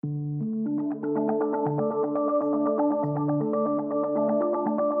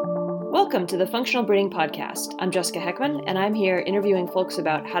Welcome to the Functional Breeding Podcast. I'm Jessica Hekman, and I'm here interviewing folks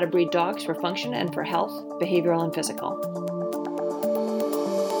about how to breed dogs for function and for health, behavioral and physical.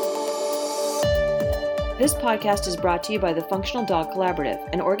 This podcast is brought to you by the Functional Dog Collaborative,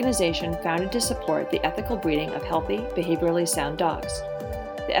 an organization founded to support the ethical breeding of healthy, behaviorally sound dogs.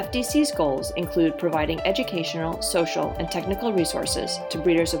 The FDC's goals include providing educational, social, and technical resources to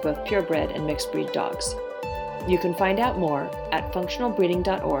breeders of both purebred and mixed breed dogs. You can find out more at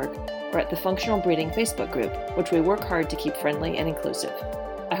functionalbreeding.org or at the Functional Breeding Facebook group, which we work hard to keep friendly and inclusive.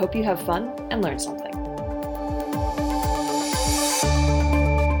 I hope you have fun and learn something.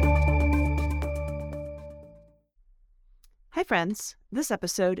 Hi friends, this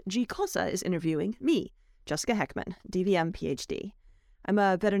episode, Khalsa is interviewing me, Jessica Hekman, DVM PhD. I'm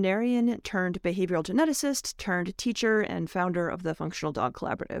a veterinarian turned behavioral geneticist turned teacher and founder of the Functional Dog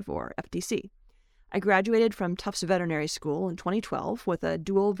Collaborative, or FDC. I graduated from Tufts Veterinary School in 2012 with a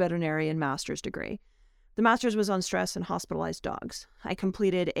dual veterinarian master's degree. The master's was on stress and hospitalized dogs. I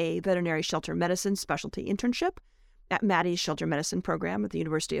completed a veterinary shelter medicine specialty internship at Maddie's shelter medicine program at the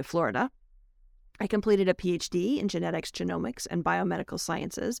University of Florida. I completed a PhD in genetics, genomics, and biomedical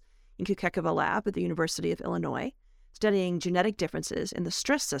sciences in Kukekova Lab at the University of Illinois, studying genetic differences in the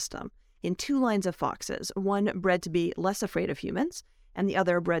stress system in two lines of foxes, one bred to be less afraid of humans and the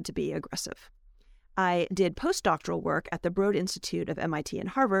other bred to be aggressive. I did post-doctoral work at the Broad Institute of MIT and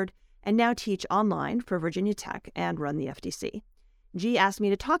Harvard, and now teach online for Virginia Tech and run the FDC. G asked me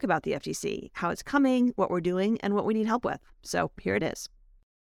to talk about the FDC, how it's coming, what we're doing, and what we need help with. So here it is.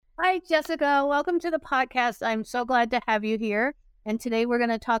 Hi, Jessica. Welcome to the podcast. I'm so glad to have you here. And today we're going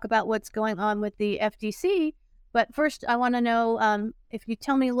to talk about what's going on with the FDC. But first, I want to know if you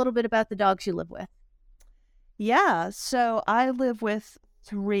tell me a little bit about the dogs you live with. Yeah, so I live with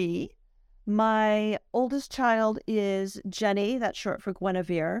 3. My oldest child is Jenny, that's short for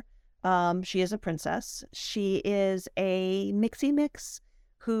Guinevere. She is a princess. She is a mixie mix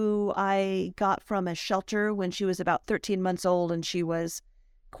who I got from a shelter when she was about 13 months old, and she was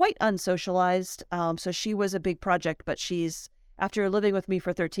quite unsocialized. So she was a big project, but after living with me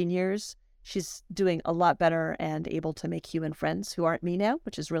for 13 years, she's doing a lot better and able to make human friends who aren't me now,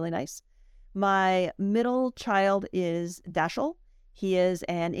 which is really nice. My middle child is Dashiell. He is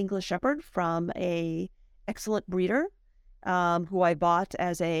an English Shepherd from a excellent breeder who I bought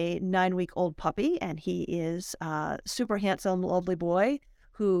as a 9-week-old puppy, and he is a super handsome, lovely boy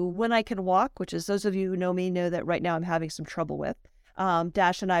who, when I can walk, which is those of you who know me know that right now I'm having some trouble with,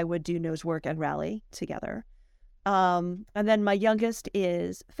 Dash and I would do nose work and rally together. And then my youngest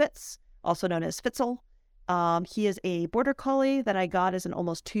is Fitz, also known as Fitzel. He is a border collie that I got as an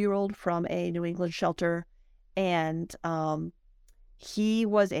almost 2-year-old from a New England shelter, and he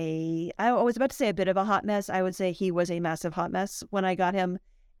was I was about to say a bit of a hot mess. I would say he was a massive hot mess when I got him,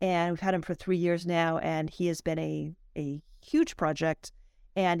 and we've had him for 3 years now, and he has been a huge project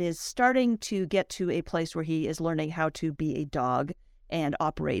and is starting to get to a place where he is learning how to be a dog and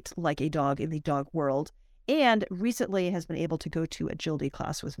operate like a dog in the dog world, and recently has been able to go to agility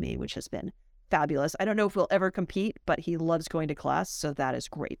class with me, which has been fabulous. I don't know if we'll ever compete, but he loves going to class, so that is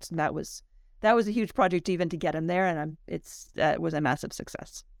great. And that was a huge project even to get him there, and it was a massive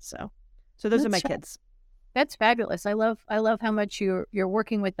success. So those are my kids. That's fabulous. I love how much you're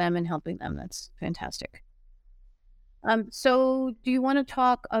working with them and helping them. That's fantastic. So do you want to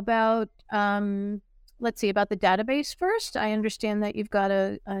talk about about the database first? I understand that you've got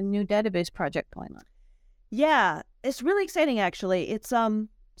a new database project going on. Yeah, it's really exciting actually. It's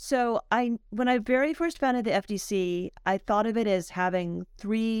so when I very first founded the FDC, I thought of it as having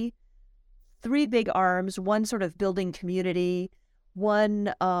three big arms, one sort of building community,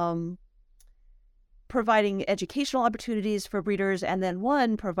 one providing educational opportunities for breeders, and then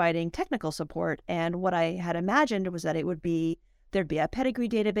one providing technical support. And what I had imagined was that there'd be a pedigree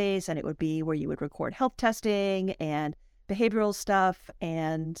database, and it would be where you would record health testing and behavioral stuff.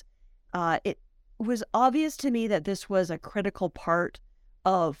 And it was obvious to me that this was a critical part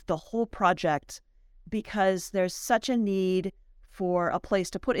of the whole project because there's such a need for a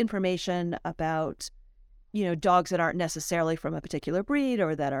place to put information about, dogs that aren't necessarily from a particular breed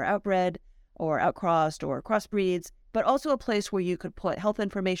or that are outbred or outcrossed or crossbreeds, but also a place where you could put health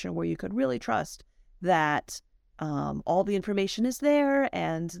information where you could really trust that all the information is there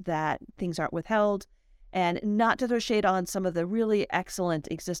and that things aren't withheld. And not to throw shade on some of the really excellent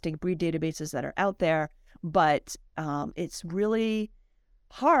existing breed databases that are out there, but it's really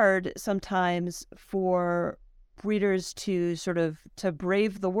hard sometimes for breeders to to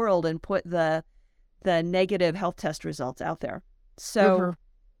brave the world and put the negative health test results out there. So,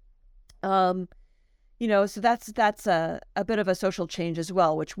 So that's a bit of a social change as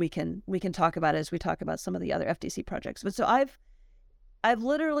well, which we can talk about as we talk about some of the other FDC projects. But so I've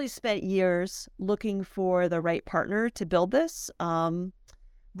literally spent years looking for the right partner to build this.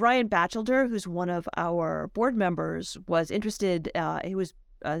 Brian Batchelder, who's one of our board members, was interested. He was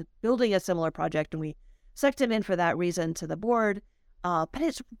building a similar project, and we sucked him in for that reason to the board. But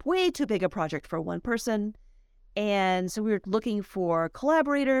it's way too big a project for one person. And so we were looking for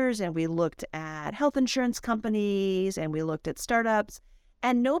collaborators, and we looked at health insurance companies, and we looked at startups,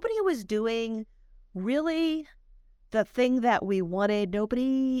 and nobody was doing really the thing that we wanted.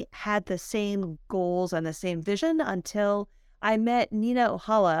 Nobody had the same goals and the same vision until I met Nina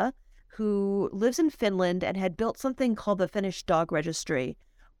Ohala, who lives in Finland and had built something called the Finnish Dog Registry,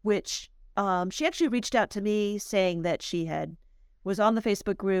 which she actually reached out to me saying that she was on the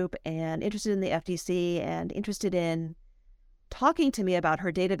Facebook group and interested in the FDC and interested in talking to me about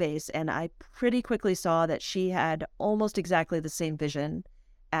her database. And I pretty quickly saw that she had almost exactly the same vision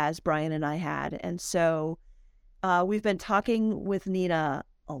as Brian and I had. And so we've been talking with Nina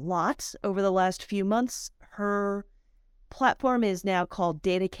a lot over the last few months. Her platform is now called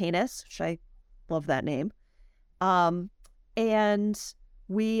Data Canis, which I love that name. And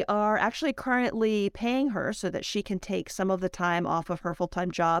we are actually currently paying her so that she can take some of the time off of her full-time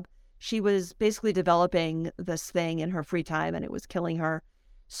job. She was basically developing this thing in her free time, and it was killing her.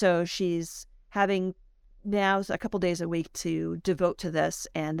 So she's having now a couple days a week to devote to this,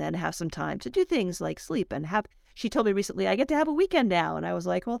 and then have some time to do things like sleep and she told me recently, I get to have a weekend now. And I was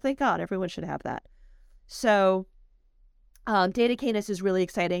like, well, thank God, everyone should have that. So Data Canis is really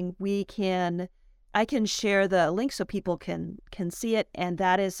exciting. I can share the link so people can see it. And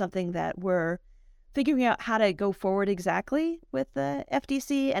that is something that we're figuring out how to go forward exactly with the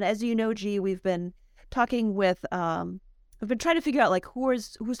FDC. And as you know, G, we've been talking with, we've been trying to figure out like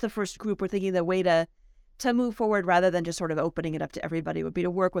who's the first group. We're thinking the way to move forward rather than just sort of opening it up to everybody would be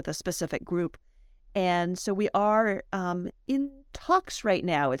to work with a specific group. And so we are in talks right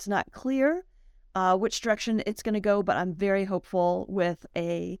now. It's not clear which direction it's going to go, but I'm very hopeful with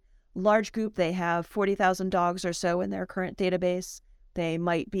a large group. They have 40,000 dogs or so in their current database. They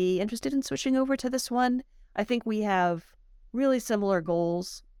might be interested in switching over to this one. I think we have really similar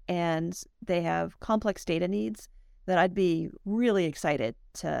goals, and they have complex data needs that I'd be really excited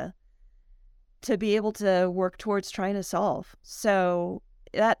to be able to work towards trying to solve. So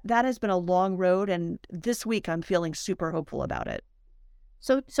that has been a long road, and this week I'm feeling super hopeful about it.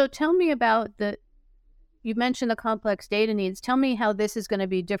 So tell me about you mentioned the complex data needs. Tell me how this is going to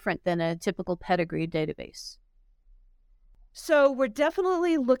be different than a typical pedigree database. So we're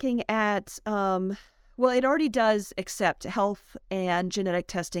definitely looking at, it already does accept health and genetic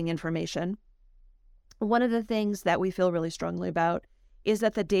testing information. One of the things that we feel really strongly about is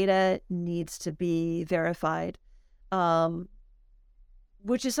that the data needs to be verified,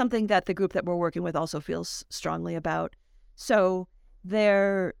 which is something that the group that we're working with also feels strongly about. So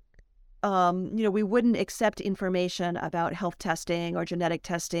we wouldn't accept information about health testing or genetic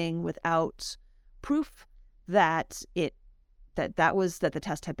testing without proof that the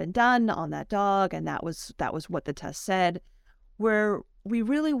test had been done on that dog, and that was what the test said. Where we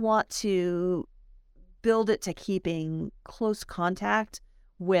really want to build it to keeping close contact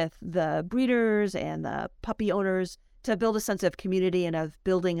with the breeders and the puppy owners to build a sense of community and of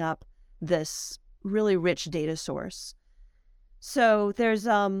building up this really rich data source. So there's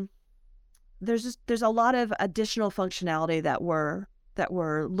a lot of additional functionality that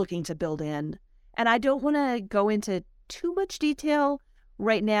we're looking to build in. And I don't want to go into too much detail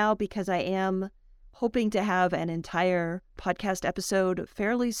right now because I am hoping to have an entire podcast episode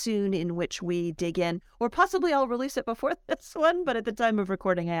fairly soon in which we dig in, or possibly I'll release it before this one, but at the time of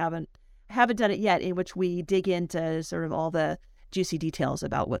recording I haven't done it yet, in which we dig into sort of all the juicy details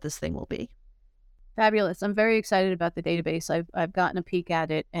about what this thing will be. Fabulous. I'm very excited about the database. I've gotten a peek at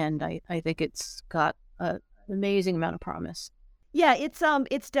it, and I think it's got an amazing amount of promise. Yeah,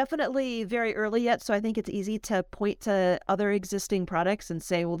 it's definitely very early yet, so I think it's easy to point to other existing products and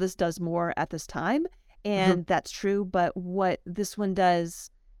say, well, this does more at this time, and that's true. But what this one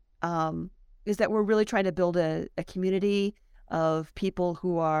does is that we're really trying to build a community of people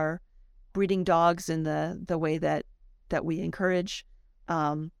who are breeding dogs in the way that we encourage,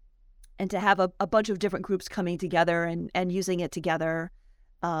 and to have a bunch of different groups coming together and using it together,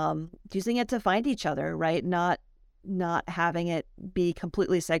 using it to find each other, right? Not having it be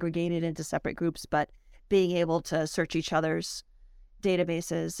completely segregated into separate groups, but being able to search each other's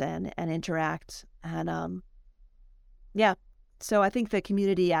databases and interact. And so I think the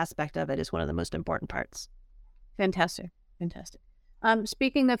community aspect of it is one of the most important parts. Fantastic.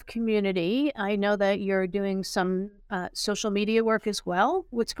 Speaking of community, I know that you're doing some social media work as well.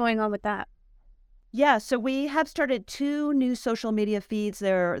 What's going on with that? Yeah, so we have started 2 new social media feeds.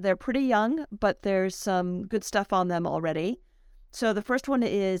 They're pretty young, but there's some good stuff on them already. So the first one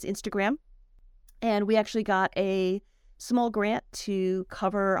is Instagram, and we actually got a small grant to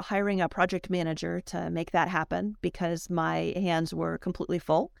cover hiring a project manager to make that happen because my hands were completely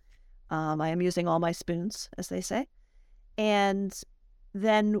full. I am using all my spoons, as they say. And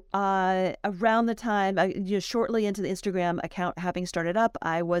then around the time, shortly into the Instagram account having started up,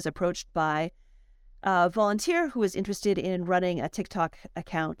 I was approached by a volunteer who is interested in running a TikTok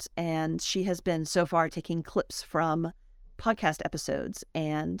account, and she has been so far taking clips from podcast episodes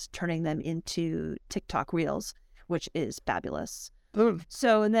and turning them into TikTok reels, which is fabulous.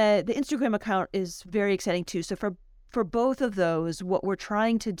 So and the Instagram account is very exciting too. So for both of those, what we're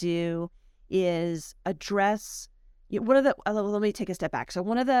trying to do is address let me take a step back. So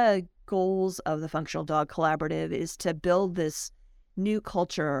one of the goals of the Functional Dog Collaborative is to build this new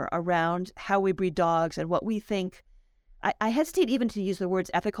culture around how we breed dogs and what we think. I hesitate even to use the words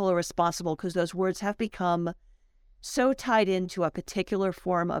ethical or responsible because those words have become so tied into a particular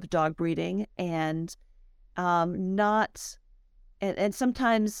form of dog breeding and sometimes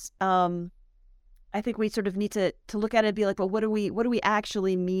I think we sort of need to look at it and be like, well, what do we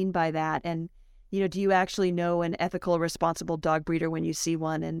actually mean by that? And do you actually know an ethical, responsible dog breeder when you see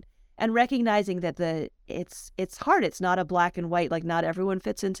one? And recognizing that it's hard. It's not a black and white. Like not everyone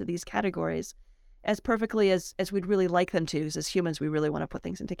fits into these categories as perfectly as we'd really like them to. Because as humans, we really want to put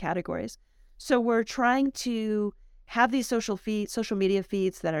things into categories. So we're trying to have these social media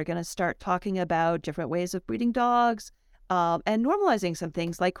feeds that are going to start talking about different ways of breeding dogs and normalizing some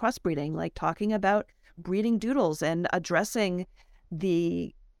things like crossbreeding, like talking about breeding doodles and addressing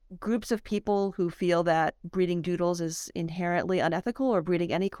the groups of people who feel that breeding doodles is inherently unethical or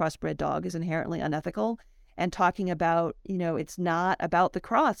breeding any crossbred dog is inherently unethical, and talking about, it's not about the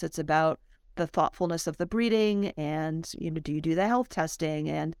cross, it's about the thoughtfulness of the breeding and, do you do the health testing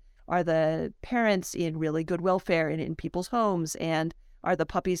and are the parents in really good welfare in people's homes and are the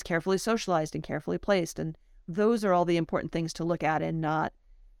puppies carefully socialized and carefully placed? And those are all the important things to look at and not,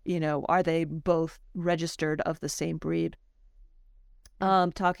 are they both registered of the same breed?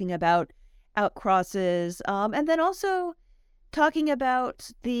 Talking about outcrosses, and then also talking about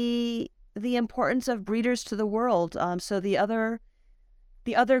the importance of breeders to the world. So the other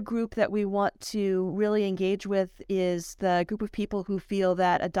group that we want to really engage with is the group of people who feel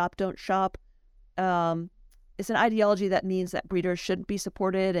that adopt, don't shop is an ideology that means that breeders shouldn't be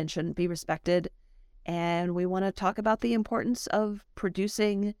supported and shouldn't be respected. And we want to talk about the importance of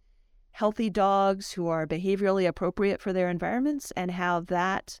producing healthy dogs who are behaviorally appropriate for their environments and how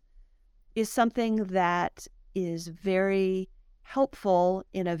that is something that is very helpful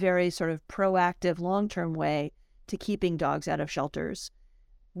in a very sort of proactive long-term way to keeping dogs out of shelters.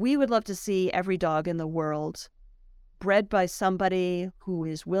 We would love to see every dog in the world bred by somebody who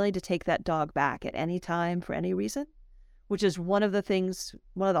is willing to take that dog back at any time for any reason, which is one of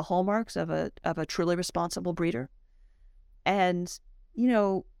the hallmarks of a truly responsible breeder. And,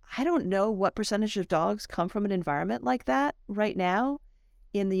 I don't know what percentage of dogs come from an environment like that right now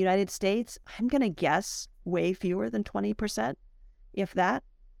in the United States. I'm going to guess way fewer than 20%, if that.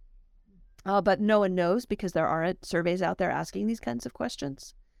 But no one knows because there aren't surveys out there asking these kinds of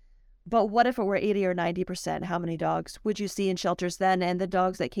questions. But what if it were 80 or 90%? How many dogs would you see in shelters then? And the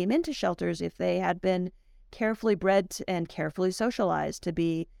dogs that came into shelters, if they had been carefully bred and carefully socialized to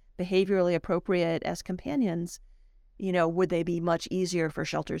be behaviorally appropriate as companions, would they be much easier for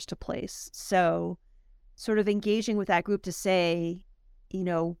shelters to place? So sort of engaging with that group to say,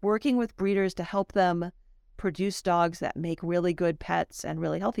 working with breeders to help them produce dogs that make really good pets and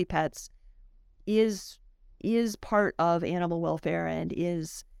really healthy pets is part of animal welfare and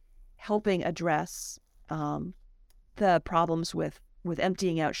is helping address the problems with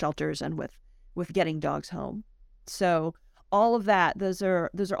emptying out shelters and with getting dogs home. So all of that, those are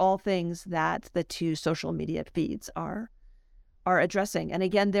all things that the 2 social media feeds are addressing. And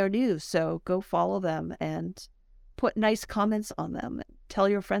again, they're new, so go follow them and put nice comments on them. Tell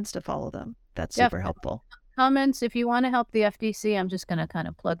your friends to follow them. That's super helpful. Comments, if you want to help the FDC, I'm just going to kind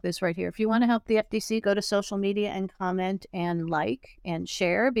of plug this right here. If you want to help the FDC, go to social media and comment and like and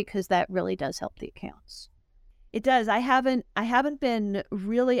share because that really does help the accounts. It does. I haven't been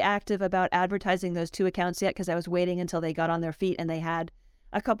really active about advertising those 2 accounts yet because I was waiting until they got on their feet and they had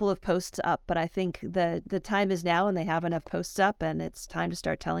a couple of posts up. But I think the time is now and they have enough posts up and it's time to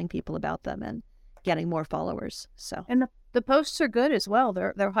start telling people about them and getting more followers. So and the posts are good as well.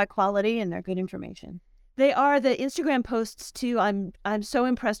 They're high quality and they're good information. They are. The Instagram posts too. I'm so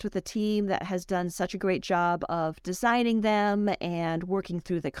impressed with the team that has done such a great job of designing them and working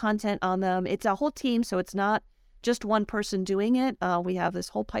through the content on them. It's a whole team, so it's not just one person doing it. We have this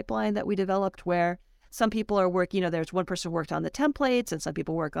whole pipeline that we developed where some people are working, there's one person who worked on the templates and some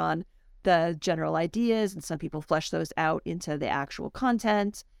people work on the general ideas and some people flesh those out into the actual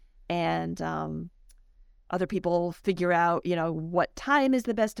content. And other people figure out, what time is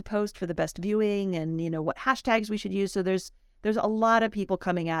the best to post for the best viewing and, what hashtags we should use. So there's a lot of people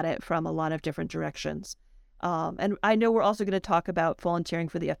coming at it from a lot of different directions. And I know we're also going to talk about volunteering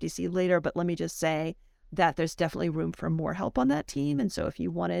for the FDC later, but let me just say that there's definitely room for more help on that team. And so if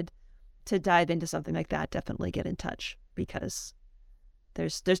you wanted to dive into something like that, definitely get in touch because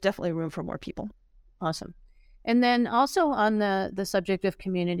there's definitely room for more people. Awesome. And then also on the subject of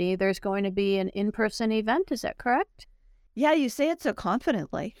community, there's going to be an in-person event. Is that correct? Yeah, you say it so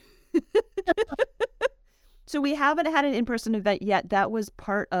confidently. So we haven't had an in-person event yet. That was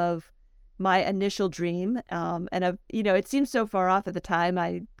part of my initial dream. It seems so far off at the time.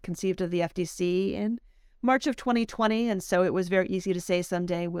 I conceived of the FDC in March of 2020. And so it was very easy to say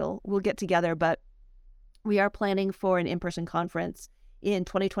someday we'll get together. But we are planning for an in-person conference in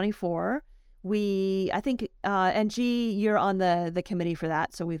 2024. I think, and G, you're on the committee for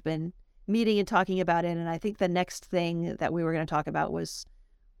that. So we've been meeting and talking about it. And I think the next thing that we were going to talk about was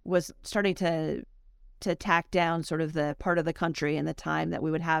starting to tack down sort of the part of the country and the time that we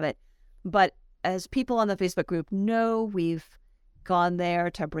would have it. But as people on the Facebook group know, we've gone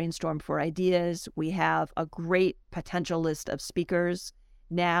there to brainstorm for ideas. We have a great potential list of speakers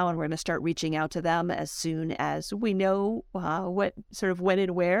now, and we're going to start reaching out to them as soon as we know what sort of when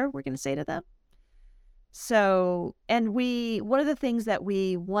and where we're going to say to them. So, and one of the things that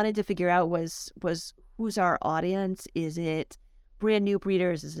we wanted to figure out was who's our audience? Is it brand new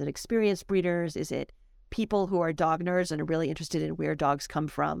breeders? Is it experienced breeders? Is it people who are dog nerds and are really interested in where dogs come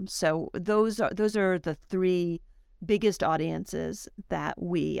from? So those are the three biggest audiences that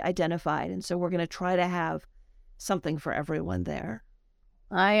we identified. And so we're going to try to have something for everyone there.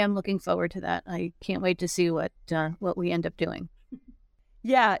 I am looking forward to that. I can't wait to see what we end up doing.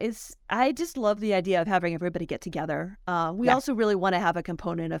 Yeah, I just love the idea of having everybody get together. We also really want to have a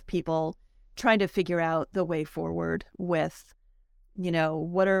component of people trying to figure out the way forward with,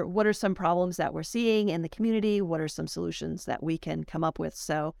 what are some problems that we're seeing in the community? What are some solutions that we can come up with?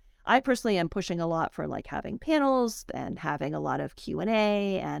 So I personally am pushing a lot for having panels and having a lot of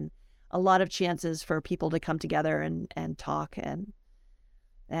Q&A and a lot of chances for people to come together and talk and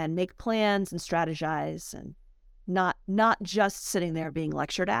make plans and strategize and not just sitting there being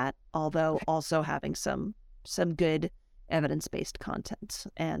lectured at, although also having some good evidence-based content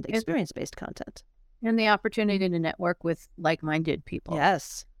and experience-based content. And the opportunity to network with like-minded people.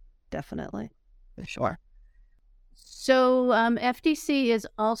 Yes, definitely. For sure. So FDC is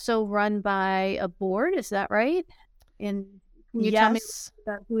also run by a board, is that right? And can you tell me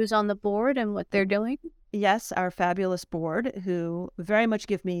who's on the board and what they're doing? Yes, our fabulous board, who very much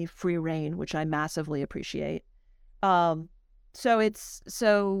give me free rein, which I massively appreciate. So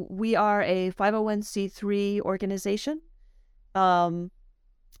we are a 501c3 organization.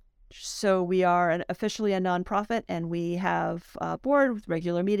 So we are officially a nonprofit, and we have a board with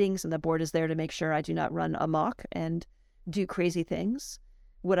regular meetings, and the board is there to make sure I do not run amok and do crazy things.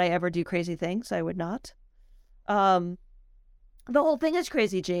 Would I ever do crazy things? I would not. The whole thing is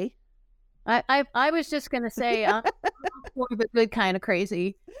crazy, G. I was just going to say, more of a good kind of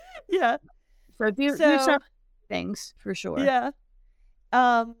crazy. Yeah. So do some things for sure. Yeah.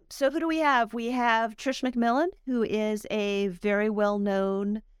 So who do we have? We have Trish McMillan, who is a very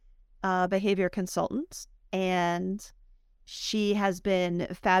well-known behavior consultant, and she has been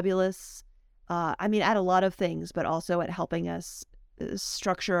fabulous. At a lot of things, but also at helping us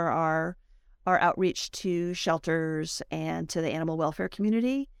structure our outreach to shelters and to the animal welfare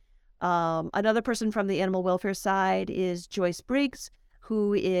community. Another person from the animal welfare side is Joyce Briggs,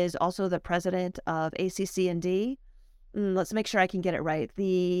 who is also the president of ACC&D. Let's make sure I can get it right.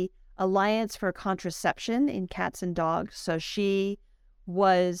 The Alliance for Contraception in Cats and Dogs. So that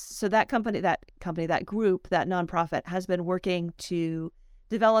group, that nonprofit, has been working to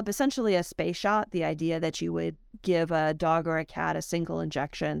develop essentially a space shot, the idea that you would give a dog or a cat a single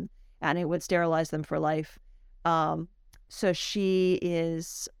injection and it would sterilize them for life. So she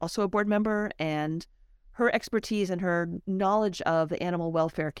is also a board member, and her expertise and her knowledge of the animal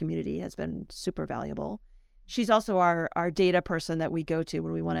welfare community has been super valuable. She's also our data person that we go to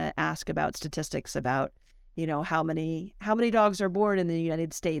when we want to ask about statistics about, how many dogs are born in the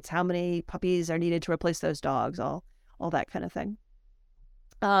United States, how many puppies are needed to replace those dogs, all that kind of thing.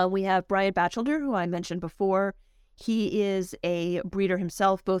 We have Brian Batchelder, who I mentioned before. He is a breeder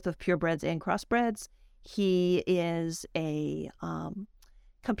himself, both of purebreds and crossbreds. He is a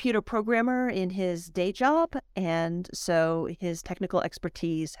computer programmer in his day job, and so his technical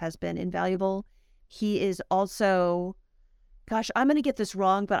expertise has been invaluable. He is also, gosh, I'm going to get this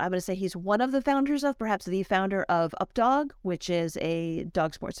wrong, but I'm going to say he's one of the founders of, perhaps the founder of UpDog, which is a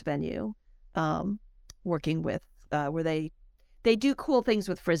dog sports venue, working with, where they do cool things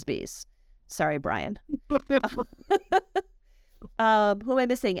with Frisbees. Sorry, Brian. Who am I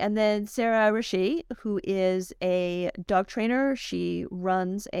missing? And then Sarah Rishi, who is a dog trainer. She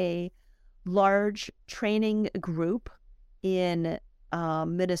runs a large training group in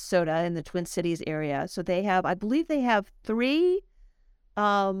Minnesota, in the Twin Cities area. So they have, I believe they have three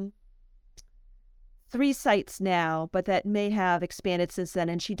sites now, but that may have expanded since then.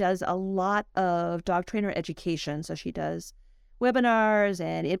 And she does a lot of dog trainer education. So she does webinars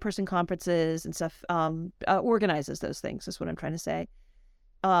and in-person conferences and stuff, organizes those things is what I'm trying to say.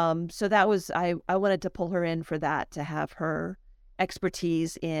 So that was, I wanted to pull her in for that, to have her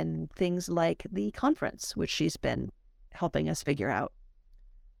expertise in things like the conference, which she's been helping us figure out.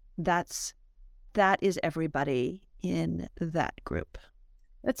 That is everybody in that group.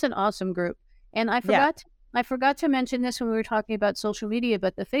 That's an awesome group. And I forgot to mention this when we were talking about social media,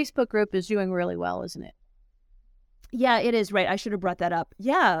 but the Facebook group is doing really well, isn't it? Yeah, it is, right. I should have brought that up.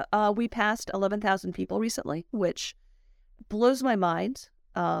 Yeah, we passed 11,000 people recently, which blows my mind.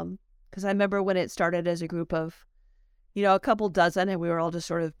 Because I remember when it started as a group of, a couple dozen, and we were all just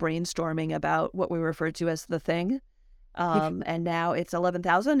sort of brainstorming about what we referred to as the thing. And now it's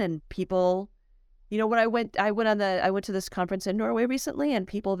 11,000, and people, when I went to this conference in Norway recently, and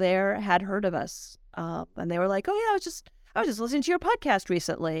people there had heard of us. And they were like, "Oh yeah, I was just listening to your podcast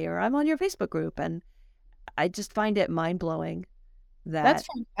recently," or "I'm on your Facebook group," and I just find it mind-blowing that that's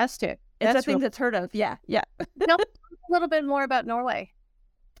fantastic. It's a thing that's heard of. Yeah. Tell me a little bit more about Norway.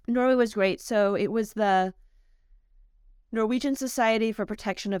 Norway was great. So it was the Norwegian Society for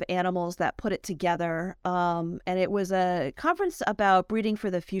Protection of Animals that put it together. And it was a conference about breeding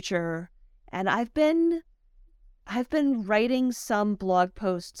for the future. And I've been writing some blog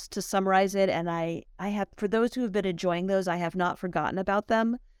posts to summarize it. And I have, for those who have been enjoying those, I have not forgotten about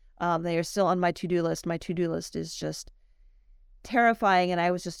them. They are still on my to-do list. My to-do list is just terrifying. And I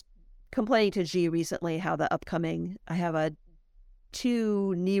was just complaining to G recently how I have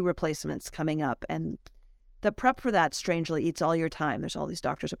 2 knee replacements coming up. And the prep for that strangely eats all your time. There's all these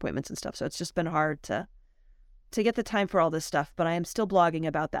doctor's appointments and stuff. So it's just been hard to get the time for all this stuff. But I am still blogging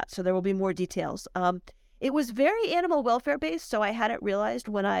about that. So there will be more details. It was very animal welfare based. So I hadn't realized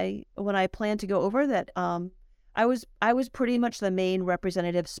when I planned to go over that I was pretty much the main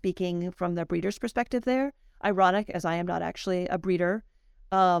representative speaking from the breeder's perspective there. Ironic, as I am not actually a breeder.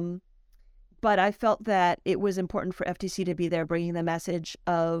 But I felt that it was important for FTC to be there, bringing the message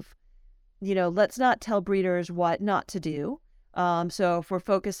of, let's not tell breeders what not to do. So if we're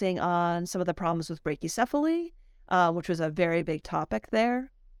focusing on some of the problems with brachycephaly, which was a very big topic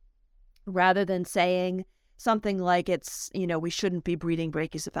there, rather than saying something like we shouldn't be breeding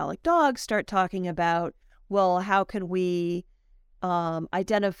brachycephalic dogs, start talking about, well, how can we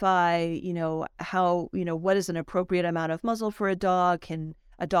identify, what is an appropriate amount of muzzle for a dog? Can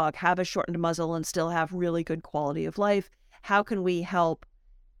a dog have a shortened muzzle and still have really good quality of life? How can we help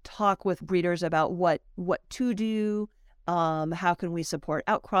talk with breeders about what to do? How can we support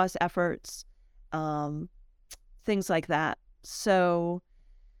outcross efforts? Things like that. So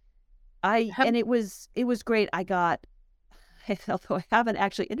it was great. Although I haven't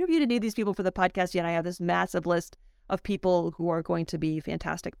actually interviewed any of these people for the podcast yet, I have this massive list of people who are going to be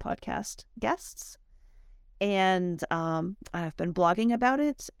fantastic podcast guests. And I've been blogging about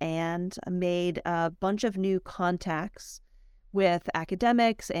it and made a bunch of new contacts with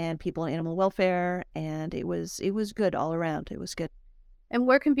academics and people in animal welfare. And it was good all around. It was good. And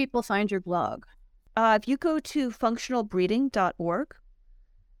where can people find your blog? If you go to functionalbreeding.org,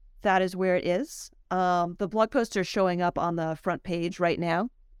 that is where it is. The blog posts are showing up on the front page right now,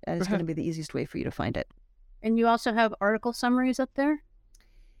 and it's going to be the easiest way for you to find it. And you also have article summaries up there?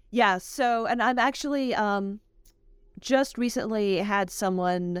 Yeah, so, and I'm actually just recently had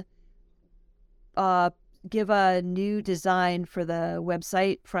someone give a new design for the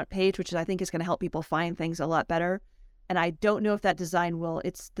website front page, which I think is going to help people find things a lot better. And I don't know if that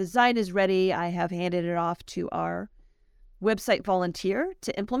its design is ready. I have handed it off to our website volunteer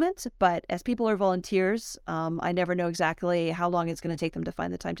to implement, but as people are volunteers, I never know exactly how long it's going to take them to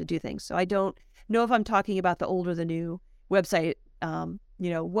find the time to do things. So I don't know if I'm talking about the old or the new website.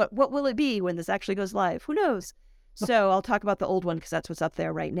 What will it be when this actually goes live? Who knows? So I'll talk about the old one because that's what's up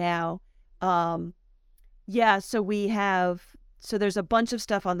there right now. Yeah, so there's a bunch of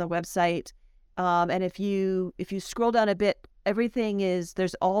stuff on the website. And if you scroll down a bit,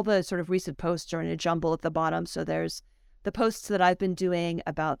 there's all the sort of recent posts are in a jumble at the bottom. So there's the posts that I've been doing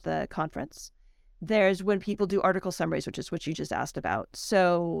about the conference. There's when people do article summaries, which is what you just asked about.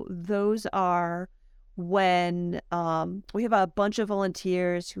 So those are when we have a bunch of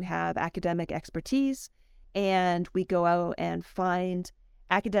volunteers who have academic expertise, and we go out and find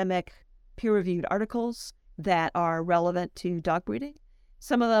academic peer-reviewed articles that are relevant to dog breeding.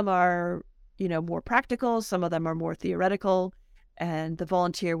 Some of them are, more practical. Some of them are more theoretical, and the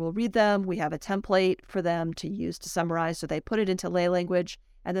volunteer will read them. We have a template for them to use to summarize. So they put it into lay language,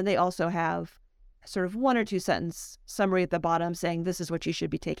 and then they also have sort of 1 or 2 sentence summary at the bottom saying this is what you should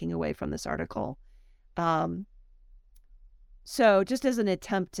be taking away from this article. So just as an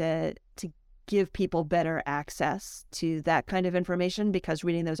attempt to give people better access to that kind of information, because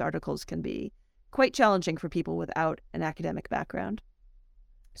reading those articles can be quite challenging for people without an academic background.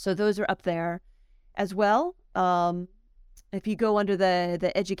 So those are up there as well. If you go under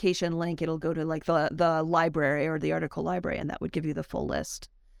the education link, it'll go to like the library or the article library, and that would give you the full list.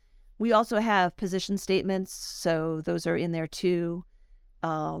 We also have position statements, so those are in there too,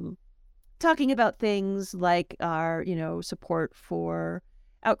 talking about things like our, support for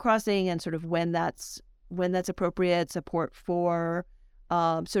outcrossing and sort of when that's appropriate, support for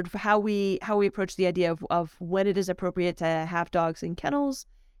sort of how we approach the idea of when it is appropriate to have dogs in kennels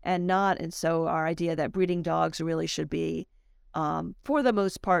and not. And so our idea that breeding dogs really should be, for the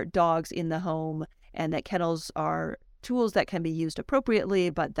most part, dogs in the home, and that kennels are tools that can be used appropriately,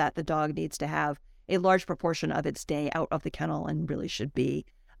 but that the dog needs to have a large proportion of its day out of the kennel and really should be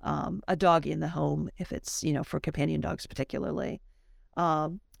a dog in the home if it's, for companion dogs particularly.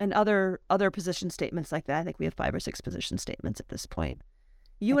 And other position statements like that. I think we have 5 or 6 position statements at this point.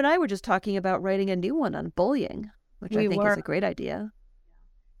 You and I were just talking about writing a new one on bullying, which I think is a great idea.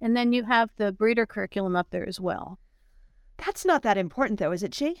 And then you have the breeder curriculum up there as well. That's not that important though, is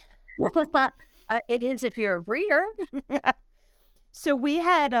it, Chi? It is if you're a breeder. So we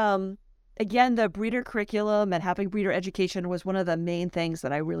had, again, the breeder curriculum and having breeder education was one of the main things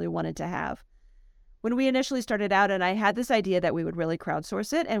that I really wanted to have. When we initially started out, and I had this idea that we would really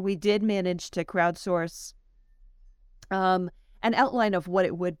crowdsource it, and we did manage to crowdsource an outline of what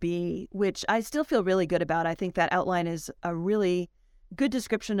it would be, which I still feel really good about. I think that outline is a really good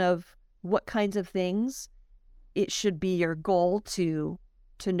description of what kinds of things it should be your goal to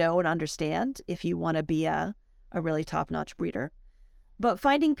know and understand if you want to be a really top-notch breeder. But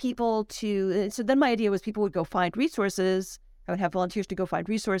finding people so then my idea was people would go find resources. I would have volunteers to go find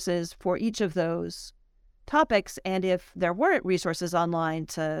resources for each of those topics. And if there weren't resources online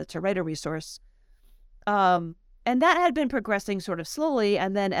to write a resource, and that had been progressing sort of slowly.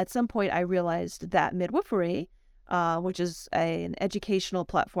 And then at some point I realized that Midwifery, which is an educational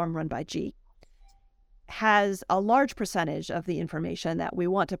platform run by G, has a large percentage of the information that we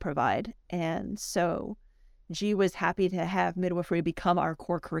want to provide. And so G was happy to have Midwifery become our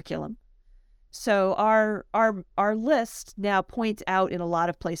core curriculum. So our list now points out in a lot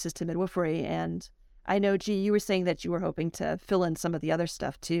of places to Midwifery. And I know, G, you were saying that you were hoping to fill in some of the other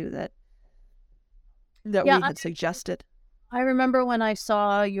stuff too that we had suggested. I remember when I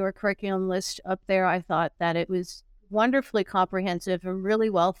saw your curriculum list up there, I thought that it was wonderfully comprehensive and really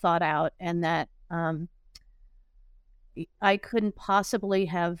well thought out, and that I couldn't possibly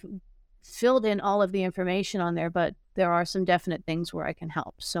have filled in all of the information on there, but there are some definite things where I can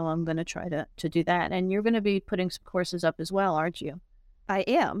help. So I'm going to try to do that. And you're going to be putting some courses up as well, aren't you? I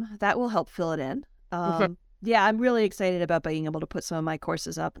am. That will help fill it in. Yeah, I'm really excited about being able to put some of my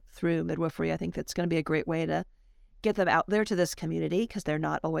courses up through Midwifery. I think that's going to be a great way to get them out there to this community because they're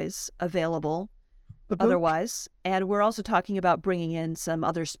not always available otherwise. And we're also talking about bringing in some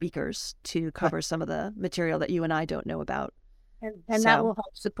other speakers to cover some of the material that you and I don't know about. And that will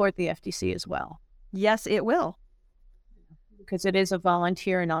help support the FDC as well. Yes, it will. Because it is a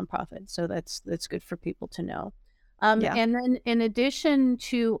volunteer nonprofit. So that's good for people to know. And then in addition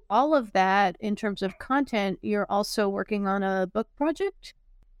to all of that, in terms of content, you're also working on a book project?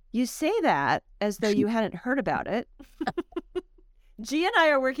 You say that as though you hadn't heard about it. G and I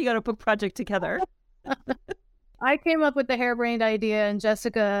are working on a book project together. I came up with the harebrained idea, and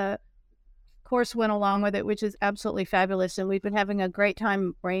Jessica, of course, went along with it, which is absolutely fabulous. And we've been having a great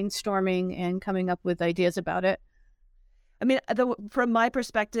time brainstorming and coming up with ideas about it. I mean, from my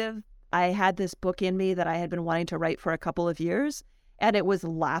perspective, I had this book in me that I had been wanting to write for a couple of years, and it was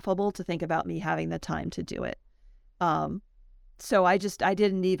laughable to think about me having the time to do it. So I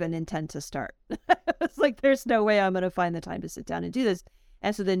didn't even intend to start. It's like, there's no way I'm going to find the time to sit down and do this.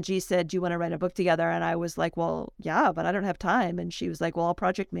 And so then G said, do you want to write a book together? And I was like, well, yeah, but I don't have time. And she was like, well, I'll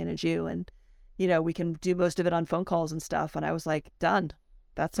project manage you. And, we can do most of it on phone calls and stuff. And I was like, done.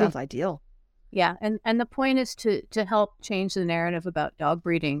 That sounds ideal. Yeah. And the point is to help change the narrative about dog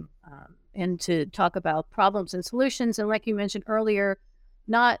breeding, and to talk about problems and solutions. And like you mentioned earlier,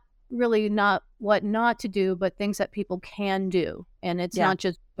 not what not to do, but things that people can do. And it's not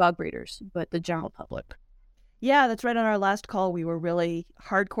just dog breeders, but the general public. Yeah, that's right. On our last call, we were really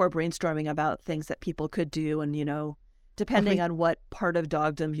hardcore brainstorming about things that people could do. And, depending on what part of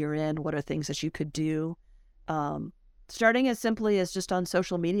dogdom you're in, what are things that you could do. Starting as simply as just on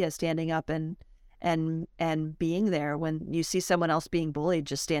social media, standing up and being there when you see someone else being bullied,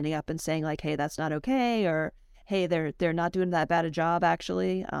 just standing up and saying like, hey, that's not okay. Or, hey, they're not doing that bad a job,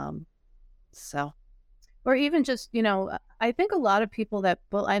 actually. Or even just, I think a lot of people that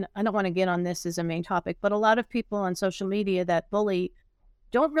I don't want to get on this as a main topic, but a lot of people on social media that bully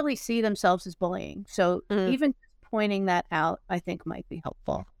don't really see themselves as bullying. So even pointing that out, I think might be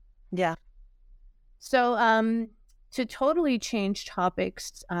helpful. Yeah. So to totally change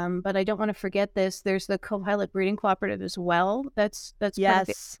topics, but I don't want to forget this, there's the Co-Pilot Breeding Cooperative as well. That's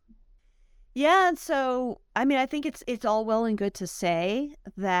yes. Yeah, and so, I think it's all well and good to say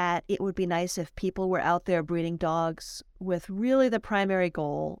that it would be nice if people were out there breeding dogs with really the primary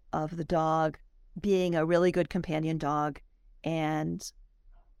goal of the dog being a really good companion dog and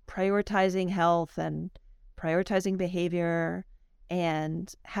prioritizing health and prioritizing behavior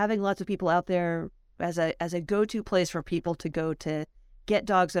and having lots of people out there as a go-to place for people to go to get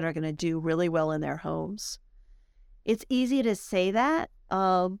dogs that are going to do really well in their homes. It's easy to say that,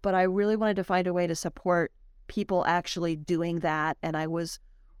 but I really wanted to find a way to support people actually doing that. And I was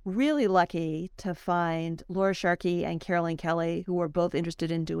really lucky to find Laura Sharkey and Carolyn Kelly, who were both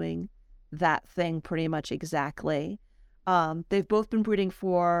interested in doing that thing pretty much exactly. They've both been breeding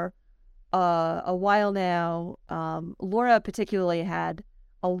for a while now. Laura particularly had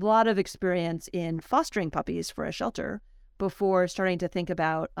a lot of experience in fostering puppies for a shelter before starting to think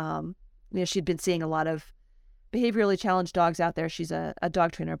about, she'd been seeing a lot of behaviorally challenged dogs out there. She's a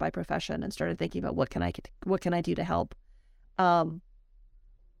dog trainer by profession, and started thinking about what can I do to help. And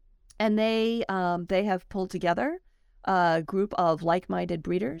they have pulled together a group of like-minded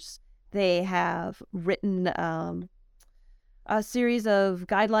breeders. They have written a series of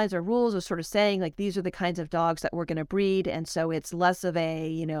guidelines or rules of sort of saying like, these are the kinds of dogs that we're going to breed. And so it's less of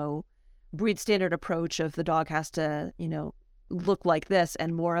a, breed standard approach of the dog has to, look like this,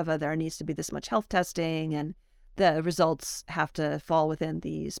 and more of there needs to be this much health testing and the results have to fall within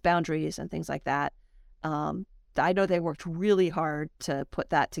these boundaries and things like that. I know they worked really hard to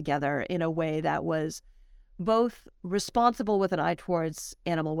put that together in a way that was both responsible with an eye towards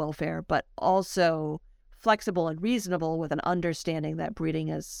animal welfare, but also flexible and reasonable with an understanding that breeding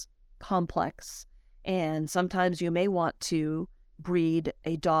is complex. And sometimes you may want to breed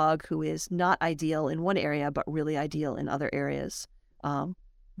a dog who is not ideal in one area, but really ideal in other areas,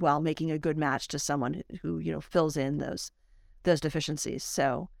 while making a good match to someone who fills in those deficiencies.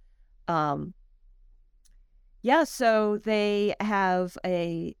 So, so they have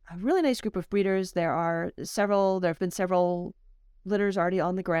a really nice group of breeders. There have been several litters already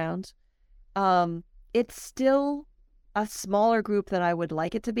on the ground. It's still a smaller group than I would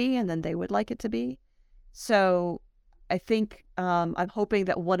like it to be and than they would like it to be. So I think I'm hoping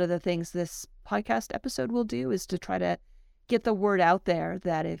that one of the things this podcast episode will do is to try to get the word out there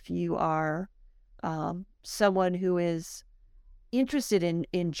that if you are someone who is interested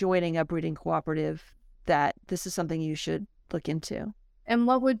in joining a breeding cooperative, that this is something you should look into. And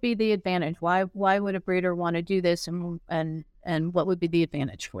what would be the advantage? Why would a breeder want to do this, and what would be the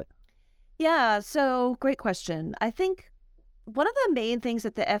advantage for them? Yeah, so great question. I think one of the main things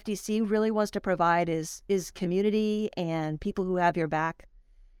that the FDC really wants to provide is community and people who have your back.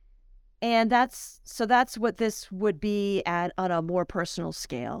 And that's what this would be on a more personal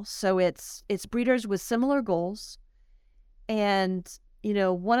scale. So it's breeders with similar goals. And,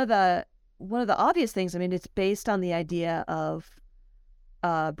 one of the obvious things, it's based on the idea of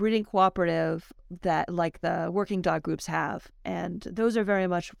breeding cooperative that like the working dog groups have, and those are very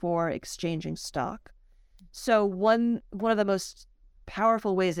much for exchanging stock. So one of the most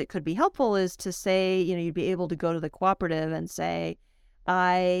powerful ways it could be helpful is to say, you'd be able to go to the cooperative and say,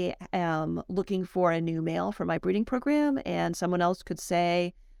 I am looking for a new male for my breeding program, and someone else could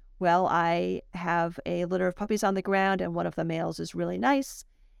say, well, I have a litter of puppies on the ground and one of the males is really nice,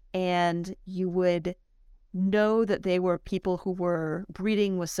 and you would know that they were people who were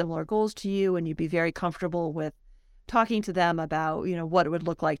breeding with similar goals to you, and you'd be very comfortable with talking to them about, what it would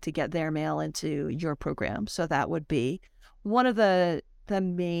look like to get their male into your program. So that would be one of the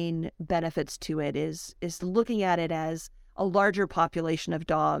main benefits to it is looking at it as a larger population of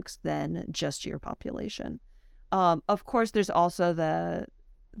dogs than just your population. Of course, there's also the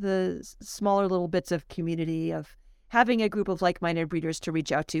smaller little bits of community of having a group of like-minded breeders to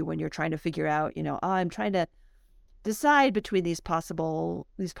reach out to when you're trying to figure out, I'm trying to decide between these possible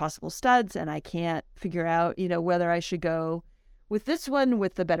studs, and I can't figure out, whether I should go with this one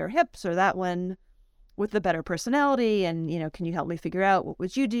with the better hips or that one with the better personality, and can you help me figure out what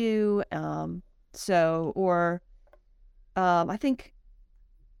would you do? I think,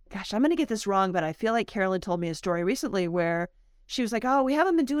 gosh, I'm going to get this wrong, but I feel like Carolyn told me a story recently where she was like, oh, we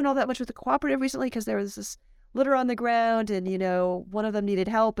haven't been doing all that much with the cooperative recently because there was this litter on the ground and, one of them needed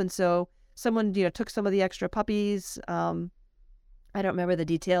help. And so someone, took some of the extra puppies. I don't remember the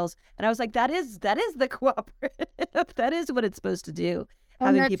details. And I was like, that is the cooperative. That is what it's supposed to do.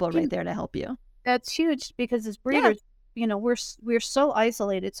 Having people right there to help you. That's huge because as breeders, we're so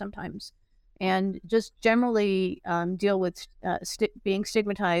isolated sometimes, and just generally deal with being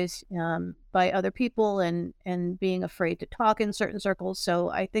stigmatized by other people and being afraid to talk in certain circles. So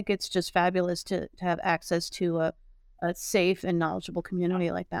I think it's just fabulous to have access to a safe and knowledgeable community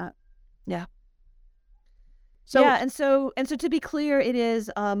like that. Yeah. So yeah, and so to be clear, it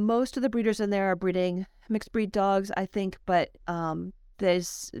is most of the breeders in there are breeding mixed breed dogs, I think, but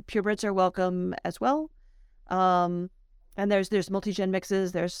there's purebreds are welcome as well. And there's multi-gen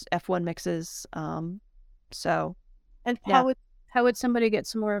mixes, there's F1 mixes. And how would somebody get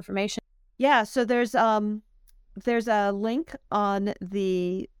some more information? Yeah, so there's a link on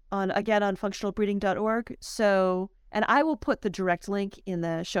functionalbreeding.org. So, and I will put the direct link in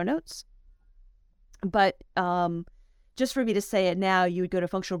the show notes. But just for me to say it now, you would go to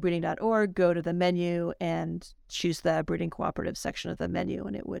functionalbreeding.org, go to the menu, and choose the breeding cooperative section of the menu,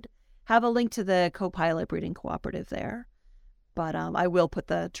 and it would have a link to the co-pilot breeding cooperative there. But I will put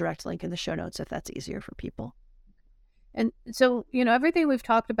the direct link in the show notes if that's easier for people. And so, everything we've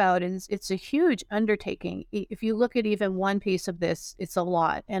talked about it's a huge undertaking. If you look at even one piece of this, it's a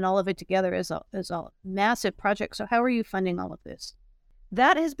lot, and all of it together is a massive project. So how are you funding all of this?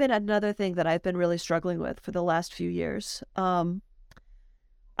 That has been another thing that I've been really struggling with for the last few years.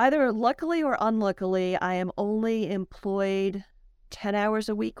 Either luckily or unluckily, I am only employed 10 hours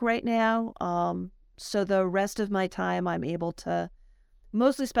a week right now. So the rest of my time, I'm able to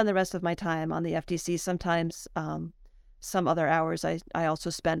mostly spend the rest of my time on the FTC. Sometimes some other hours I also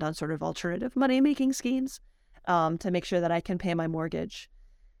spend on sort of alternative money-making schemes to make sure that I can pay my mortgage.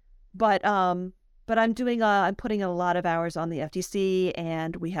 But I'm putting a lot of hours on the FTC,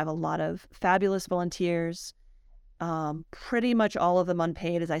 and we have a lot of fabulous volunteers, pretty much all of them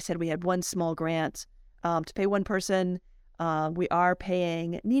unpaid. As I said, we had one small grant to pay one person. We are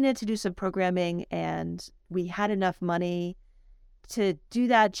paying Nina to do some programming, and we had enough money to do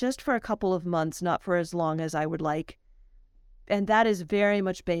that just for a couple of months, not for as long as I would like. And that is very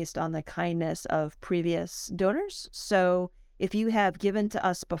much based on the kindness of previous donors. So if you have given to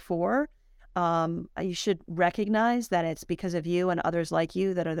us before, you should recognize that it's because of you and others like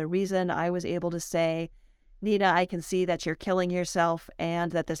you that are the reason I was able to say, Nina, I can see that you're killing yourself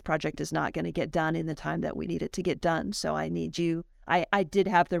and that this project is not going to get done in the time that we need it to get done. So I need you. I did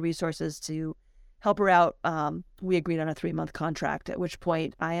have the resources to help her out. We agreed on a 3-month contract, at which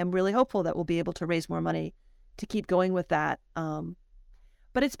point I am really hopeful that we'll be able to raise more money to keep going with that.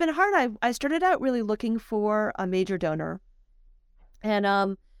 But it's been hard. I started out really looking for a major donor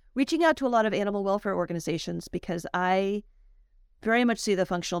and reaching out to a lot of animal welfare organizations, because I very much see the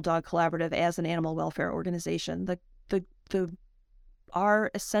Functional Dog Collaborative as an animal welfare organization.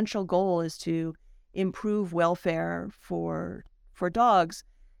 Our essential goal is to improve welfare for dogs.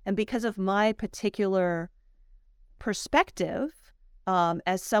 And because of my particular perspective,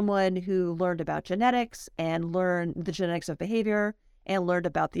 as someone who learned about genetics and learned the genetics of behavior and learned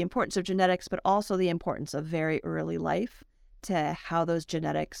about the importance of genetics, but also the importance of very early life to how those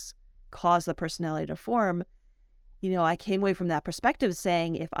genetics cause the personality to form, I came away from that perspective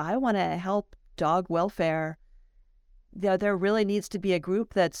saying, if I want to help dog welfare, there really needs to be a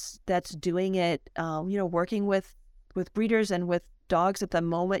group that's doing it, working with breeders and with dogs at the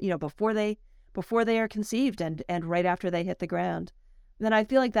moment, before they are conceived and right after they hit the ground. And then I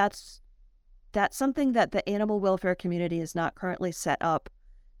feel like that's something that the animal welfare community is not currently set up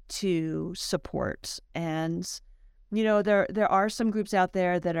to support. And there are some groups out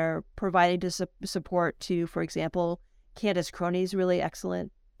there that are providing support to, for example, Candace Croney's really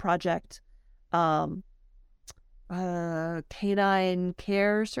excellent project, Canine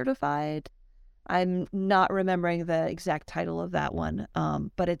Care Certified. I'm not remembering the exact title of that one,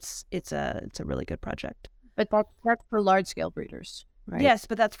 but it's a really good project. But that's for large scale breeders, right? Yes,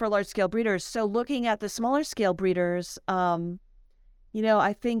 but that's for large scale breeders. So looking at the smaller scale breeders,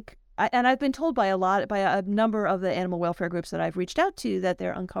 I think, and I've been told by a number of the animal welfare groups that I've reached out to that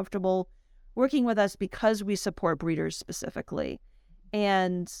they're uncomfortable working with us because we support breeders specifically.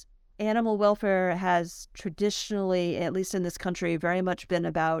 And animal welfare has traditionally, at least in this country, very much been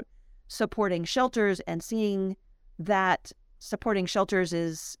about supporting shelters and seeing that supporting shelters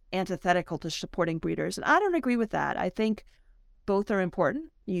is antithetical to supporting breeders. And I don't agree with that. I think both are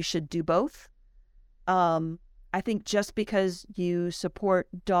important. You should do both. I think just because you support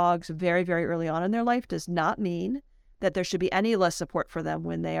dogs very, very early on in their life does not mean that there should be any less support for them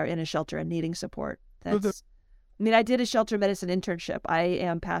when they are in a shelter and needing support. I did a shelter medicine internship. I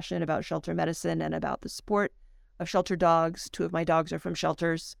am passionate about shelter medicine and about the support of shelter dogs. 2 of my dogs are from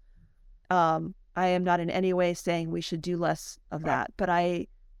shelters. I am not in any way saying we should do less of that, but I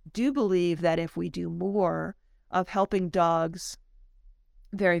do believe that if we do more of helping dogs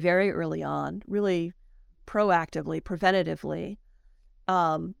very, very early on, really proactively, preventatively,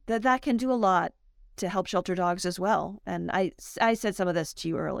 that can do a lot to help shelter dogs as well. And I said some of this to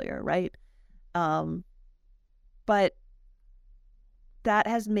you earlier, right? But that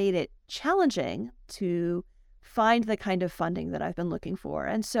has made it challenging to find the kind of funding that I've been looking for.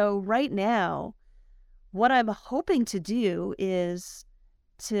 And so right now, what I'm hoping to do is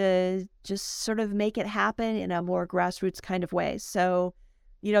to just sort of make it happen in a more grassroots kind of way. So,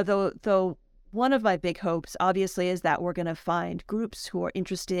 though one of my big hopes, obviously, is that we're going to find groups who are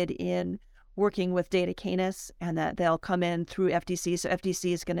interested in working with data canis and that they'll come in through FDC. So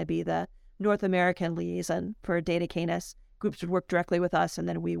FDC is going to be the North American liaison for data canis. Groups would work directly with us, and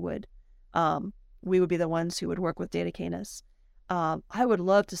then we would be the ones who would work with data canis. I would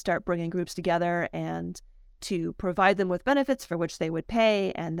love to start bringing groups together and to provide them with benefits for which they would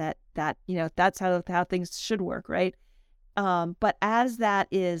pay, and that's how things should work, right? But as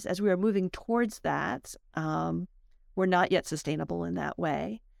we are moving towards that, we're not yet sustainable in that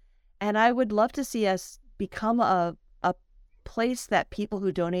way. And I would love to see us become a place that people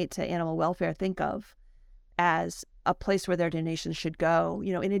who donate to animal welfare think of as a place where their donations should go,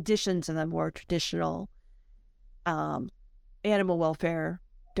 in addition to the more traditional animal welfare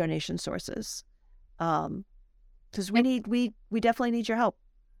donation sources. Because we definitely need your help.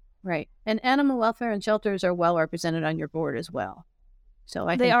 Right. And animal welfare and shelters are well represented on your board as well. So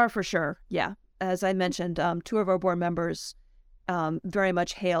they are for sure. Yeah. As I mentioned, 2 of our board members very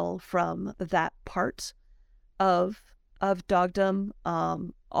much hail from that part of dogdom.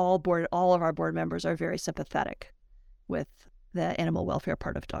 All of our board members are very sympathetic with the animal welfare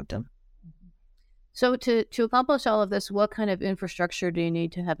part of dogdom. So to accomplish all of this, what kind of infrastructure do you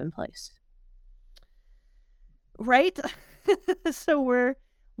need to have in place? Right. So we're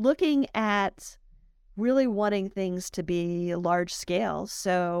looking at really wanting things to be large scale.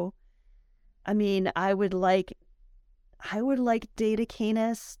 So, I would like data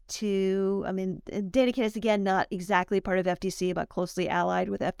canis data canis, again, not exactly part of FDC, but closely allied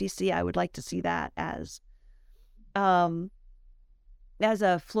with FDC. I would like to see that as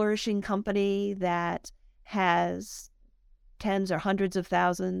a flourishing company that has tens or hundreds of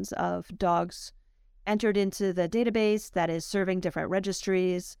thousands of dogs entered into the database that is serving different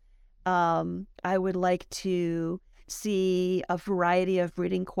registries. I would like to see a variety of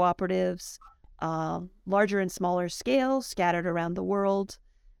breeding cooperatives, larger and smaller scale, scattered around the world,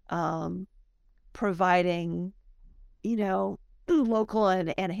 providing, local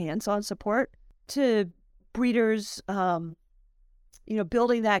and hands-on support to breeders,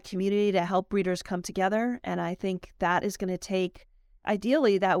 building that community to help breeders come together. And I think that is going to take,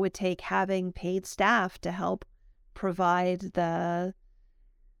 ideally, that would take having paid staff to help provide the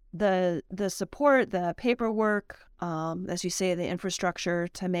support, the paperwork, as you say, the infrastructure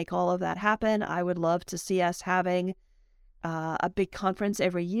to make all of that happen. I would love to see us having a big conference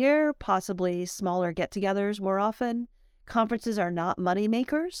every year, possibly smaller get-togethers more often. Conferences are not money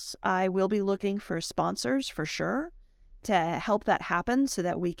makers. I will be looking for sponsors for sure to help that happen so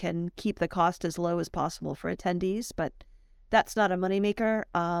that we can keep the cost as low as possible for attendees, but that's not a moneymaker.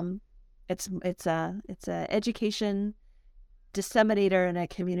 It's a education disseminator and a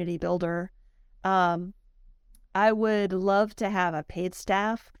community builder. I would love to have a paid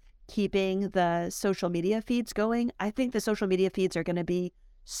staff keeping the social media feeds going. I think the social media feeds are going to be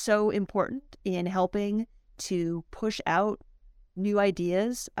so important in helping to push out new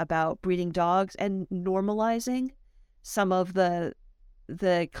ideas about breeding dogs and normalizing some of the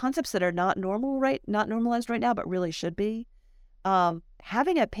concepts that are not normalized right now, but really should be. And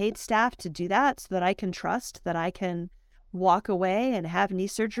having a paid staff to do that so that I can trust that I can walk away and have knee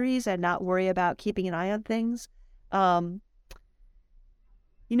surgeries and not worry about keeping an eye on things.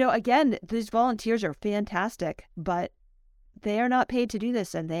 Again, these volunteers are fantastic, but they are not paid to do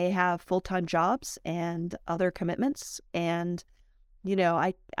this, and they have full-time jobs and other commitments. And,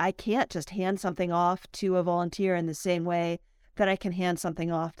 I can't just hand something off to a volunteer in the same way that I can hand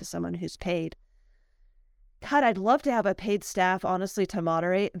something off to someone who's paid. God, I'd love to have a paid staff, honestly, to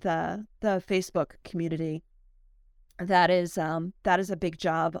moderate the Facebook community. That is a big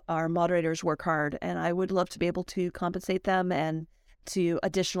job. Our moderators work hard, and I would love to be able to compensate them and to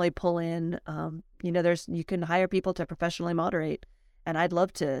additionally pull in, you can hire people to professionally moderate, and I'd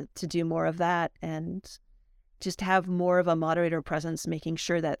love to do more of that and just have more of a moderator presence, making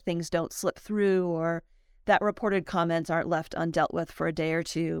sure that things don't slip through or that reported comments aren't left undealt with for a day or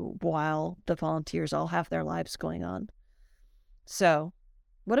two while the volunteers all have their lives going on. So,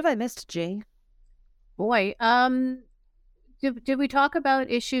 what have I missed, G? Boy, did we talk about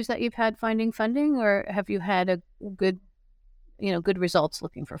issues that you've had finding funding, or have you had a good results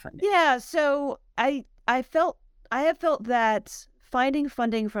looking for funding? Yeah, so I have felt that finding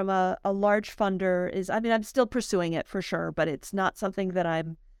funding from a large funder is, I'm still pursuing it for sure, but it's not something that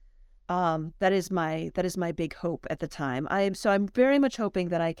that is my big hope at the time. I'm very much hoping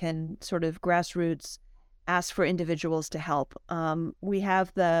that I can sort of grassroots ask for individuals to help. We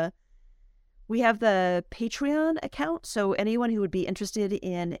have the Patreon account, so anyone who would be interested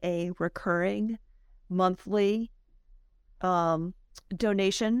in a recurring monthly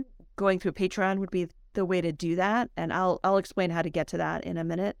donation going through Patreon would be the way to do that, and I'll explain how to get to that in a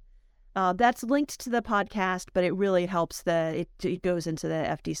minute. That's linked to the podcast, but it really helps it goes into the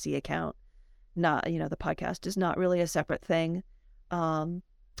FDC account. Not, the podcast is not really a separate thing. And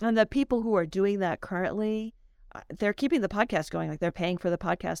the people who are doing that currently, they're keeping the podcast going. Like, they're paying for the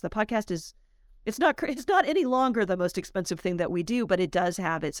podcast. The podcast it's not any longer the most expensive thing that we do, but it does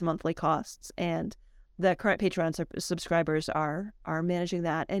have its monthly costs, and the current Patreon subscribers are managing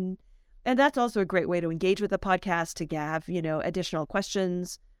that. And that's also a great way to engage with the podcast, to have, additional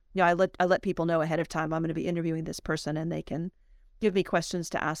questions. I let people know ahead of time I'm going to be interviewing this person, and they can give me questions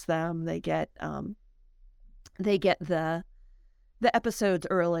to ask them. They get the episodes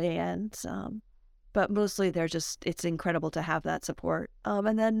early, and but mostly it's incredible to have that support.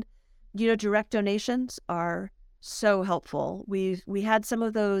 And then, direct donations are so helpful. We had some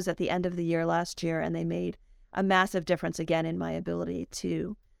of those at the end of the year last year, and they made a massive difference again in my ability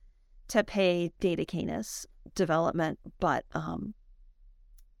to pay data canis development, but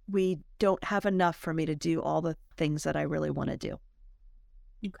we don't have enough for me to do all the things that I really want to do.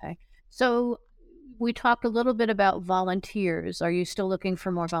 Okay. So we talked a little bit about volunteers. Are you still looking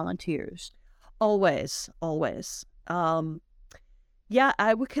for more volunteers? Always.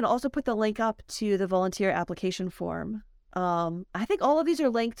 Yeah, we can also put the link up to the volunteer application form. I think all of these are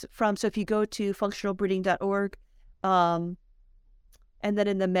linked so if you go to functionalbreeding.org, and then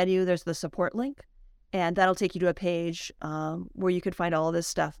in the menu, there's the support link, and that'll take you to a page where you could find all of this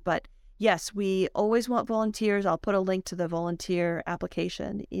stuff. But yes, we always want volunteers. I'll put a link to the volunteer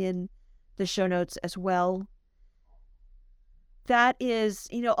application in the show notes as well. That is,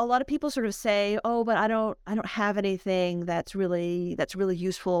 a lot of people sort of say, "Oh, but I don't have anything that's really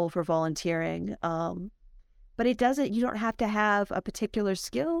useful for volunteering." But it doesn't. You don't have to have a particular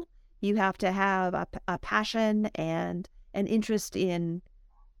skill. You have to have a passion and an interest in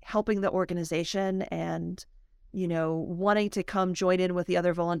helping the organization, and wanting to come join in with the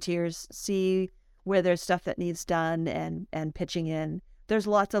other volunteers, see where there's stuff that needs done, and pitching in. There's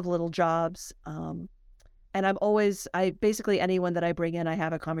lots of little jobs. And basically anyone that I bring in, I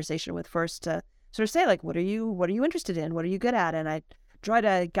have a conversation with first to sort of say, like, what are you interested in? What are you good at? And I try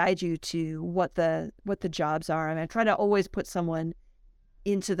to guide you to what the jobs are. And I try to always put someone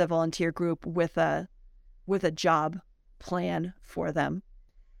into the volunteer group with a job plan for them.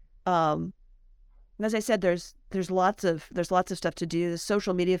 As I said, there's lots of stuff to do. The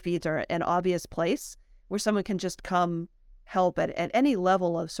social media feeds are an obvious place where someone can just come help at any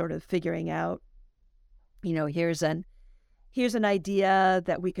level of sort of figuring out, here's an idea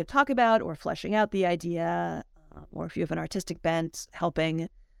that we could talk about, or fleshing out the idea, or if you have an artistic bent, helping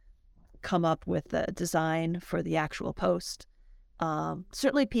come up with the design for the actual post.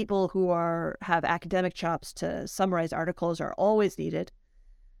 Certainly people who have academic chops to summarize articles are always needed.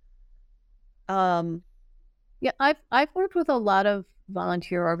 Yeah, I've worked with a lot of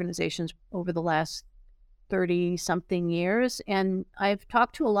volunteer organizations over the last 30-something years, and I've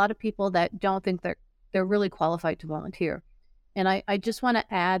talked to a lot of people that don't think they're really qualified to volunteer. And I just want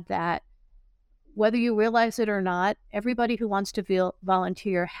to add that whether you realize it or not, everybody who wants to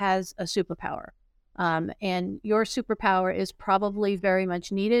volunteer has a superpower. And your superpower is probably very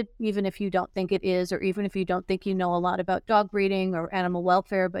much needed, even if you don't think it is, or even if you don't think you know a lot about dog breeding or animal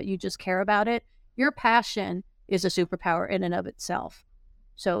welfare, but you just care about it. Your passion is a superpower in and of itself.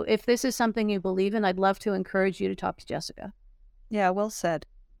 So if this is something you believe in, I'd love to encourage you to talk to Jessica. Yeah, well said.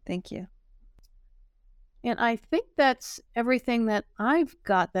 Thank you. And I think that's everything that I've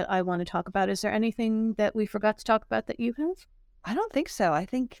got that I want to talk about. Is there anything that we forgot to talk about that you have? I don't think so. I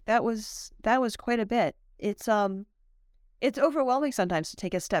think that was quite a bit. It's overwhelming sometimes to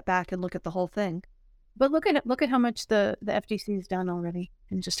take a step back and look at the whole thing. But look at how much the FDC has done already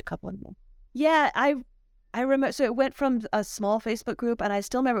in just a couple of months. Yeah, I remember. So it went from a small Facebook group, and I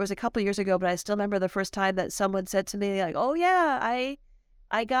still remember it was a couple of years ago, but I still remember the first time that someone said to me, like, "Oh yeah,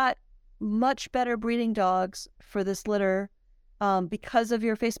 I got much better breeding dogs for this litter because of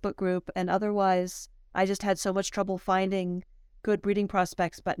your Facebook group, and otherwise I just had so much trouble finding good breeding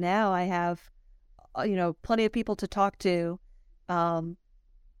prospects, but now I have plenty of people to talk to, and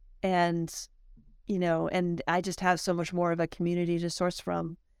I just have so much more of a community to source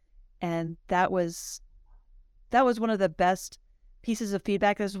from." And that was one of the best pieces of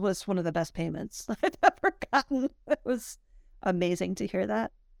feedback. This was one of the best payments I've ever gotten. It was amazing to hear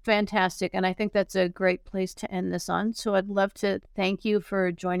that. Fantastic. And I think that's a great place to end this on. So I'd love to thank you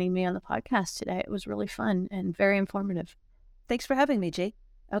for joining me on the podcast today. It was really fun and very informative. Thanks for having me, G.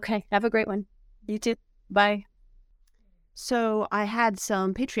 Okay. Have a great one. You too. Bye. So I had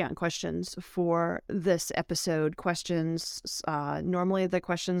some Patreon questions for this episode. Normally the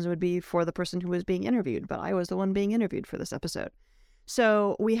questions would be for the person who was being interviewed, but I was the one being interviewed for this episode.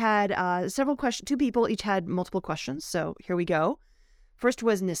 So we had several questions. Two people each had multiple questions. So here we go. First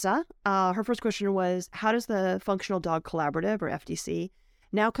was Nissa. Her first question was, how does the Functional Dog Collaborative, or FDC,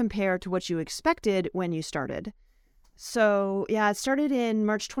 now compare to what you expected when you started? So yeah, it started in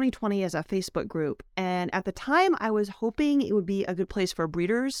March 2020 as a Facebook group. And at the time, I was hoping it would be a good place for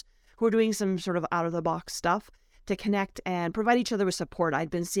breeders who are doing some sort of out-of-the-box stuff to connect and provide each other with support. I'd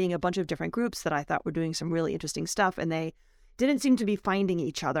been seeing a bunch of different groups that I thought were doing some really interesting stuff, and they didn't seem to be finding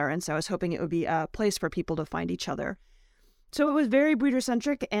each other. And so I was hoping it would be a place for people to find each other. So it was very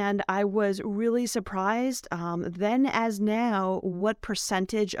breeder-centric, and I was really surprised, then as now, what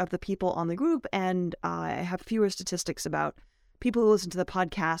percentage of the people on the group, and I have fewer statistics about people who listen to the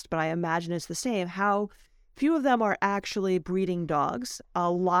podcast, but I imagine it's the same, how few of them are actually breeding dogs. A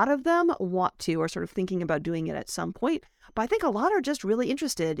lot of them want to, or sort of thinking about doing it at some point, but I think a lot are just really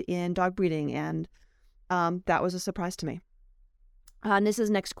interested in dog breeding, and that was a surprise to me. Nissa's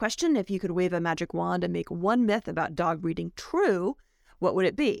next question, if you could wave a magic wand and make one myth about dog breeding true, what would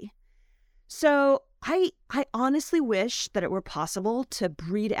it be? So I honestly wish that it were possible to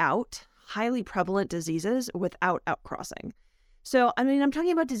breed out highly prevalent diseases without outcrossing. So, I mean, I'm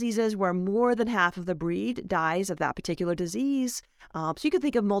talking about diseases where more than half of the breed dies of that particular disease. So you could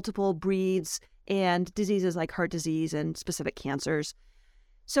think of multiple breeds and diseases like heart disease and specific cancers.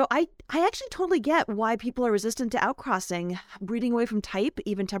 So I actually totally get why people are resistant to outcrossing, breeding away from type,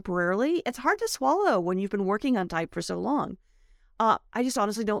 even temporarily. It's hard to swallow when you've been working on type for so long. I just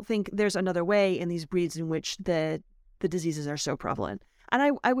honestly don't think there's another way in these breeds in which the diseases are so prevalent.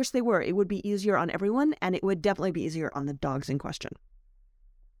 And I wish they were. It would be easier on everyone, and it would definitely be easier on the dogs in question.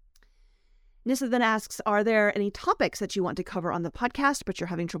 Nissa then asks, are there any topics that you want to cover on the podcast, but you're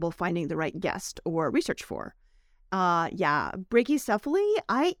having trouble finding the right guest or research for? Brachycephaly,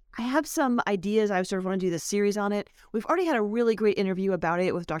 I have some ideas. I sort of want to do this series on it. We've already had a really great interview about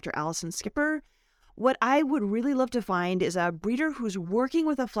it with Dr. Allison Skipper. What I would really love to find is a breeder who's working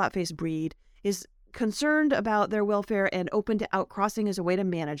with a flat-faced breed, is concerned about their welfare and open to outcrossing as a way to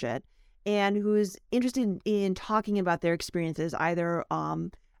manage it, and who's interested in talking about their experiences, either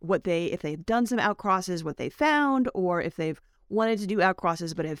if they've done some outcrosses, what they found, or if they've wanted to do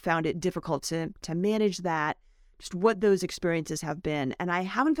outcrosses but have found it difficult to manage that, just what those experiences have been. And I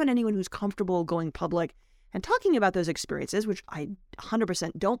haven't found anyone who's comfortable going public and talking about those experiences, which I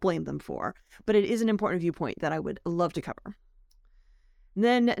 100% don't blame them for, but it is an important viewpoint that I would love to cover. And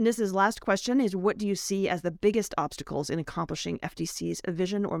then Nissa's last question is, what do you see as the biggest obstacles in accomplishing FDC's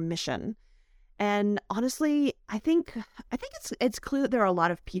vision or mission? And honestly, I think it's clear that there are a lot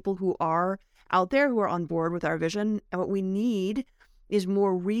of people who are out there who are on board with our vision, and what we need is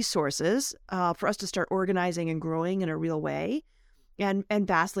more resources for us to start organizing and growing in a real way, and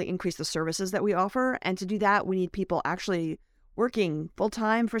vastly increase the services that we offer. And to do that, we need people actually working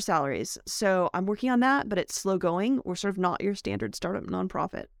full-time for salaries. So I'm working on that, but it's slow going. We're sort of not your standard startup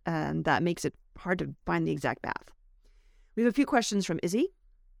nonprofit, and that makes it hard to find the exact path. We have a few questions from Izzy.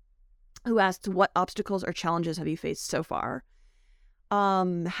 who asked, what obstacles or challenges have you faced so far?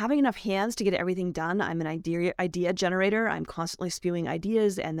 Having enough hands to get everything done. I'm an idea generator. I'm constantly spewing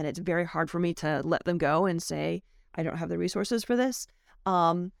ideas, and then it's very hard for me to let them go and say, I don't have the resources for this.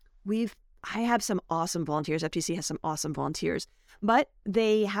 I have some awesome volunteers. FTC has some awesome volunteers, but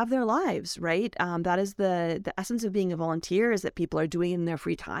they have their lives, right? That is the essence of being a volunteer, is that people are doing it in their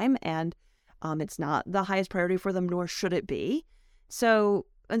free time, and it's not the highest priority for them, nor should it be. So,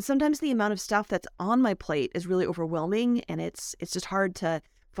 and sometimes the amount of stuff that's on my plate is really overwhelming, and it's just hard to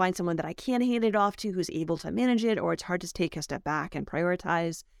find someone that I can hand it off to who's able to manage it, or it's hard to take a step back and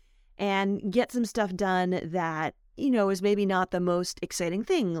prioritize and get some stuff done that, is maybe not the most exciting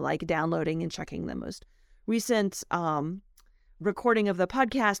thing, like downloading and checking the most recent recording of the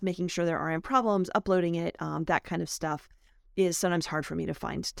podcast, making sure there aren't problems, uploading it, that kind of stuff is sometimes hard for me to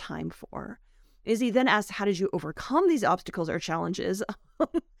find time for. Izzy then asked, how did you overcome these obstacles or challenges?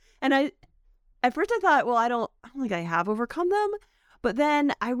 And at first I thought, well, I don't think I have overcome them. But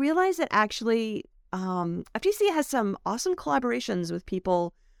then I realized that actually FTC has some awesome collaborations with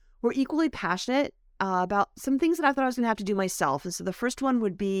people who are equally passionate about some things that I thought I was going to have to do myself. And so the first one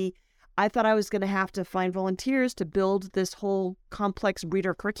would be, I thought I was going to have to find volunteers to build this whole complex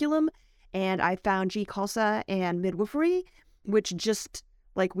breeder curriculum. And I found Khalsa and midwifery, which just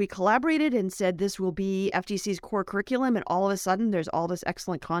we collaborated and said, this will be FTC's core curriculum. And all of a sudden there's all this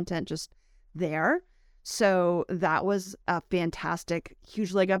excellent content just there. So that was a fantastic,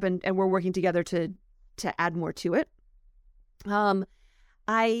 huge leg up, and we're working together to add more to it.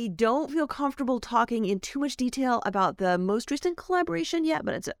 I don't feel comfortable talking in too much detail about the most recent collaboration yet,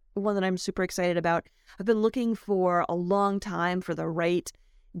 but it's one that I'm super excited about. I've been looking for a long time for the right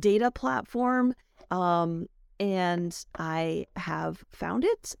data platform, and I have found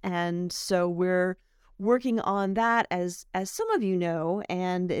it. And so we're working on that, as some of you know,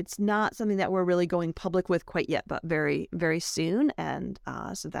 and it's not something that we're really going public with quite yet, but very, very soon. And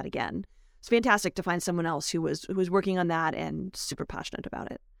so that, again, it's fantastic to find someone else who was working on that and super passionate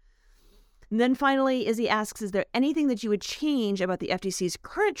about it. And then finally, Izzy asks, is there anything that you would change about the FTC's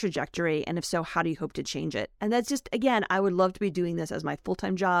current trajectory? And if so, how do you hope to change it? And that's just, again, I would love to be doing this as my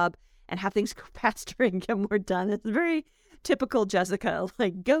full-time job and have things go faster and get more done. It's very typical Jessica,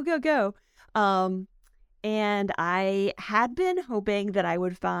 go, go, go. And I had been hoping that I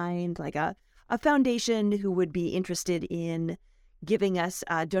would find a foundation who would be interested in giving us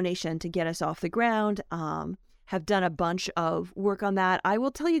a donation to get us off the ground. Have done a bunch of work on that. I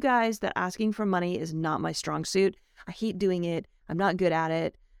will tell you guys that asking for money is not my strong suit. I hate doing it. I'm not good at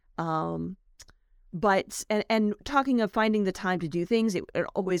it. But talking of finding the time to do things, it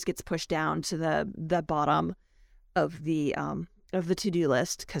always gets pushed down to the bottom of the to-do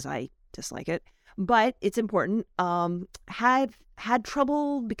list because I dislike it. But it's important. Had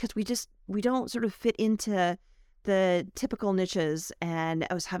trouble because we don't sort of fit into the typical niches, and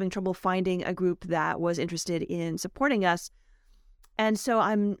I was having trouble finding a group that was interested in supporting us. And so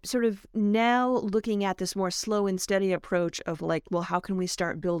I'm sort of now looking at this more slow and steady approach of how can we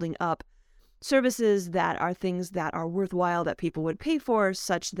start building up services that are things that are worthwhile that people would pay for,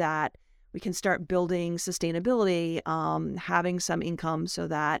 such that we can start building sustainability, having some income so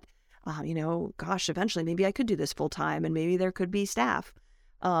that, eventually maybe I could do this full time and maybe there could be staff.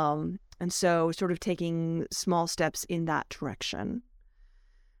 And so sort of taking small steps in that direction.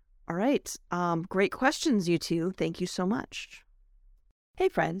 All right. Great questions, you two. Thank you so much. Hey,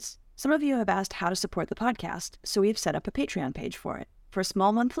 friends. Some of you have asked how to support the podcast, so we've set up a Patreon page for it. For a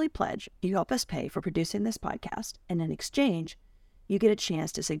small monthly pledge, you help us pay for producing this podcast, and in exchange, you get a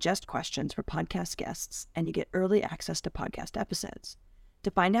chance to suggest questions for podcast guests, and you get early access to podcast episodes. To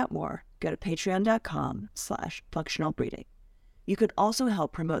find out more, go to patreon.com/functionalbreeding. You could also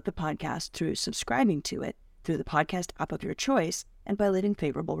help promote the podcast through subscribing to it through the podcast app of your choice and by leaving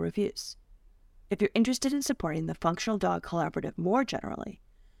favorable reviews. If you're interested in supporting the Functional Dog Collaborative more generally,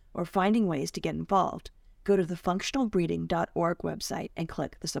 or finding ways to get involved, go to the functionalbreeding.org website and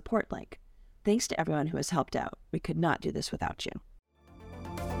click the support link. Thanks to everyone who has helped out. We could not do this without you.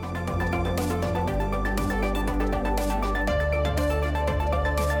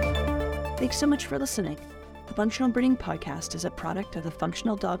 Thanks so much for listening. The Functional Breeding Podcast is a product of the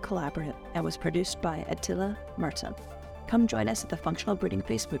Functional Dog Collaborative and was produced by Attila Martin. Come join us at the Functional Breeding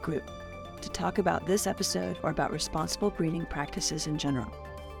Facebook group to talk about this episode or about responsible breeding practices in general.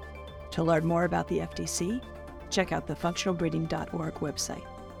 To learn more about the FDC, check out the functionalbreeding.org website.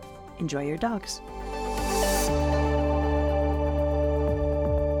 Enjoy your dogs.